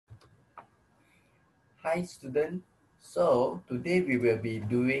Hi student. So today we will be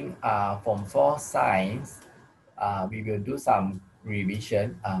doing Form 4 Science. We will do some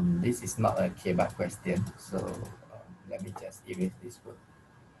revision. This is not a K-bar question. So let me just erase this word.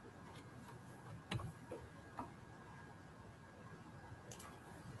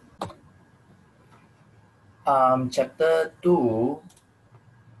 Chapter 2,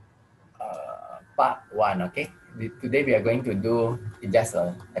 part 1, okay? Today we are going to do just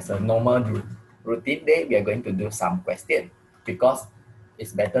as a normal routine day, we are going to do some question because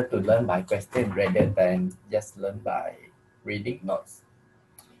it's better to learn by question rather than just learn by reading notes.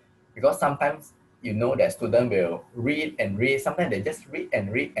 Because sometimes you know that student will read and read, sometimes they just read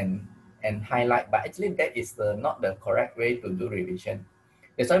and highlight, but actually that is not the correct way to do revision.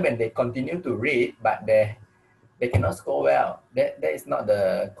 That's why when they continue to read but they cannot score well, that is not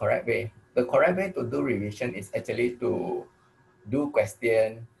the correct way. The correct way to do revision is actually to do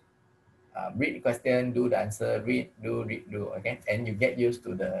question, read question, do the answer, read, do, okay, and you get used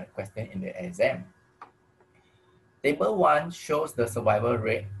to the question in the exam. Table 1 shows the survival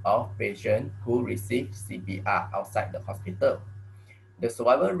rate of patients who receive CPR outside the hospital. The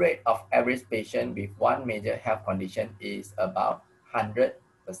survival rate of average patient with one major health condition is about 100%.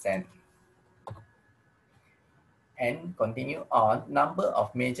 And continue on, number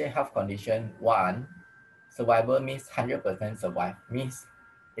of major health condition 1, survival means 100% survive. Means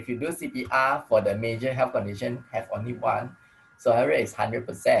if you do CPR for the major health condition have only one, survival rate is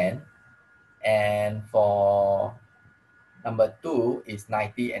 100%. And for number 2 is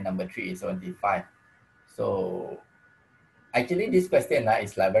 90 and number 3 is 75. So actually this question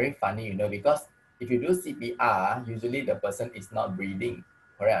is like very funny, you know, because if you do CPR, usually the person is not breathing,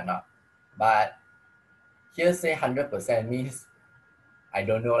 correct or not? But here say 100% means I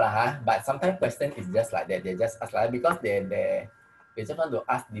don't know lah, huh? But sometimes question is just like that. They just ask like that because they just want to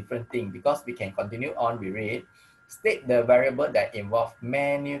ask different thing. Because we can continue on, we read. State the variable that involve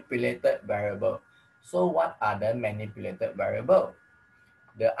manipulated variable. So what are the manipulated variable?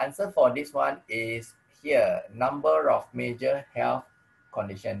 The answer for this one is here, number of major health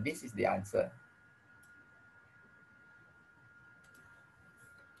condition. This is the answer.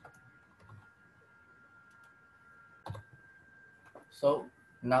 So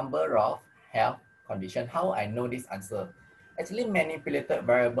number of health condition. How I know this answer? Actually, manipulated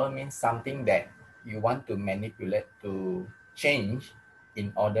variable means something that you want to manipulate to change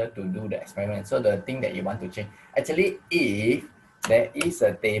in order to do the experiment. So the thing that you want to change. Actually, if there is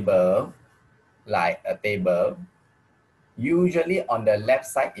a table, like a table, usually on the left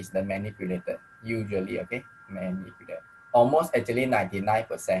side is the manipulated. Usually, okay, manipulated. Almost actually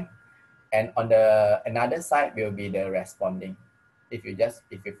 99%. And on the another side will be the responding. If you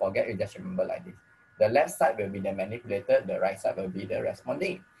forget, you just remember like this. The left side will be the manipulated, the right side will be the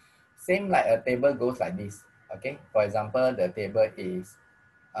responding. Same like a table goes like this. Okay, for example, the table is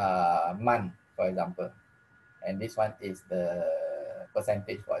month, for example, and this one is the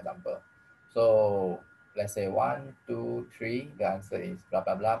percentage, for example. So let's say 1, 2, 3, the answer is blah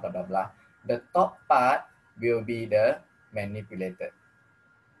blah blah blah blah blah. The top part will be the manipulated.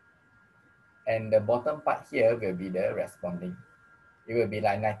 And the bottom part here will be the responding. It will be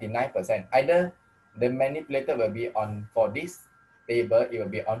like 99%. Either the manipulator will be on, for this table, it will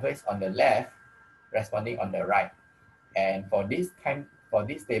be always on the left, responding on the right. And for this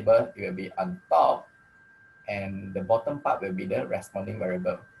table, it will be on top, and the bottom part will be the responding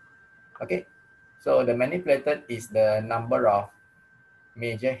variable. Okay, so the manipulated is the number of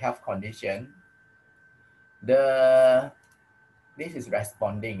major health condition. This is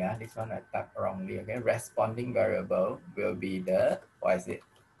responding. This one I typed wrongly. Okay, responding variable will be the, what is it?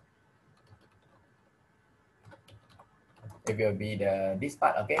 It will be this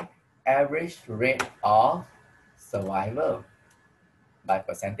part. Okay, average rate of survival by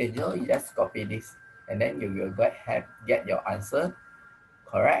percentage. So you just copy this, and then you will get your answer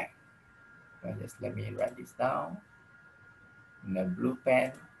correct. Well, just let me write this down in the blue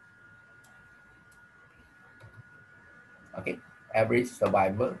pen. Okay, average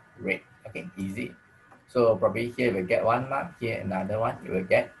survival rate. Okay, easy. So probably here we'll get 1 mark, here another one, you will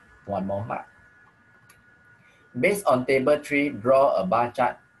get 1 more mark. Based on table 3, draw a bar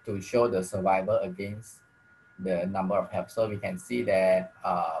chart to show the survival against the number of health. So we can see that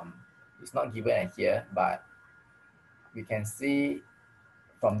it's not given here, but we can see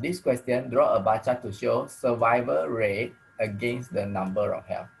from this question, draw a bar chart to show survival rate against the number of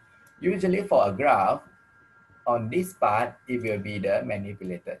health. Usually for a graph, on this part, it will be the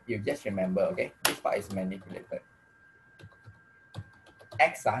manipulated. You just remember, okay? This part is manipulated.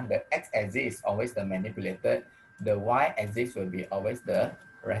 The x-axis is always the manipulated. The y-axis will be always the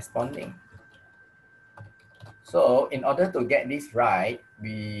responding. So in order to get this right,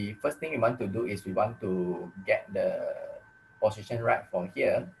 first thing we want to do is we want to get the position right for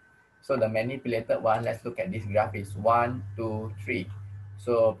here. So the manipulated one, let's look at this graph, is 1, 2, 3.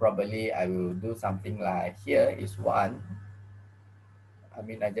 So probably I will do something like here is 1. I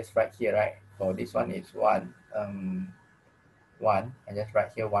mean, I just write here, right? For this one is 1. 1. I just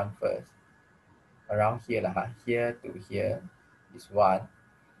write here 1 first. Around here, here to here is 1.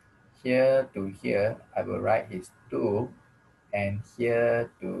 Here to here, I will write is 2. And here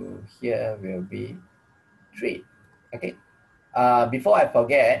to here will be 3. Okay. Before I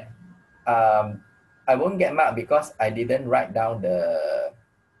forget, I won't get marked because I didn't write down the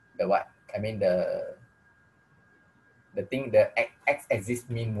what? I mean the thing, the x-axis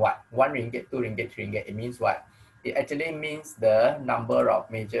mean what? 1 ringgit, 2 ringgit, 3 ringgit. It means what? It actually means the number of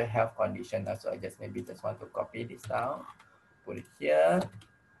major health conditions. So I maybe just want to copy this down, put it here,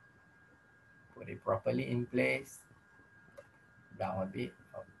 put it properly in place, down a bit,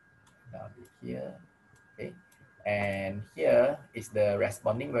 down a bit here. Okay, and here is the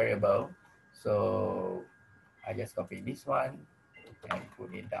responding variable. So I just copy this one and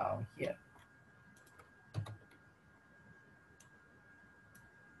put it down here.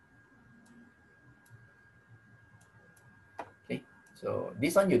 Okay, so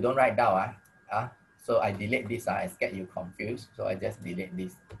this one you don't write down. So I delete this. I scared you confused. So I just delete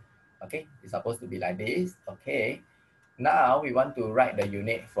this. Okay, it's supposed to be like this. Okay, now we want to write the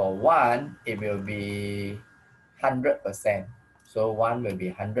unit for 1. It will be 100%. So 1 will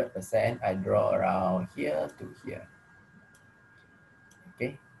be 100%. I draw around here to here.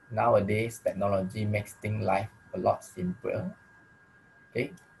 Okay, nowadays technology makes things life a lot simpler.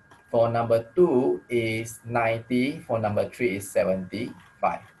 Okay, for number 2 is 90. For number 3 is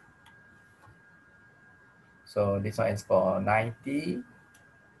 75. So this one is for 90.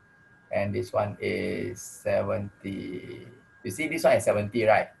 And this one is 70. You see this one is 70,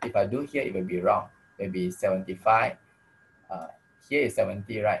 right? If I do here, it will be wrong. Maybe 75. Here is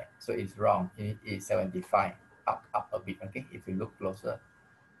 70, right? So it's wrong. It is 75. Up a bit, okay? If you look closer.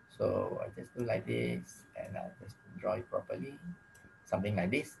 So I just do like this, and I just draw it properly. Something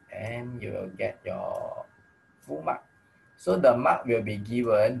like this, and you will get your full mark. So the mark will be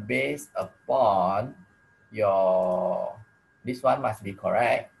given based upon your, this one must be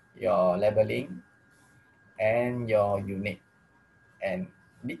correct, your labeling and your unit. And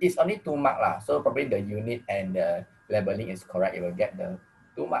it's only 2 mark lah. So probably the unit and the labeling is correct. You will get the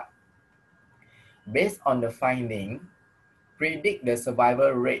 2 mark. Based on the finding, predict the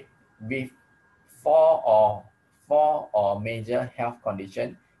survival rate with four or major health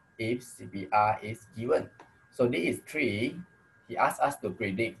condition if CPR is given. So this is 3. He asked us to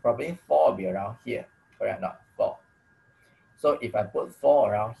predict. Probably 4 will be around here. Correct? Not 4. So if I put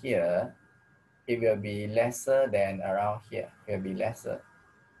 4 around here, it will be lesser than around here. It will be lesser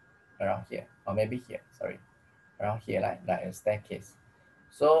around here, or maybe here. Sorry, around here, like a staircase.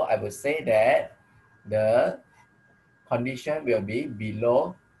 So I would say that the condition will be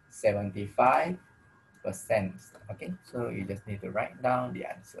below 75%. Okay, so you just need to write down the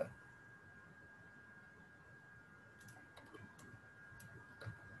answer.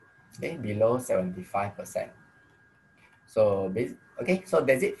 Okay, below 75%. So okay, so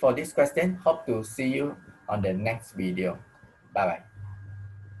that's it for this question. Hope to see you on the next video. Bye bye.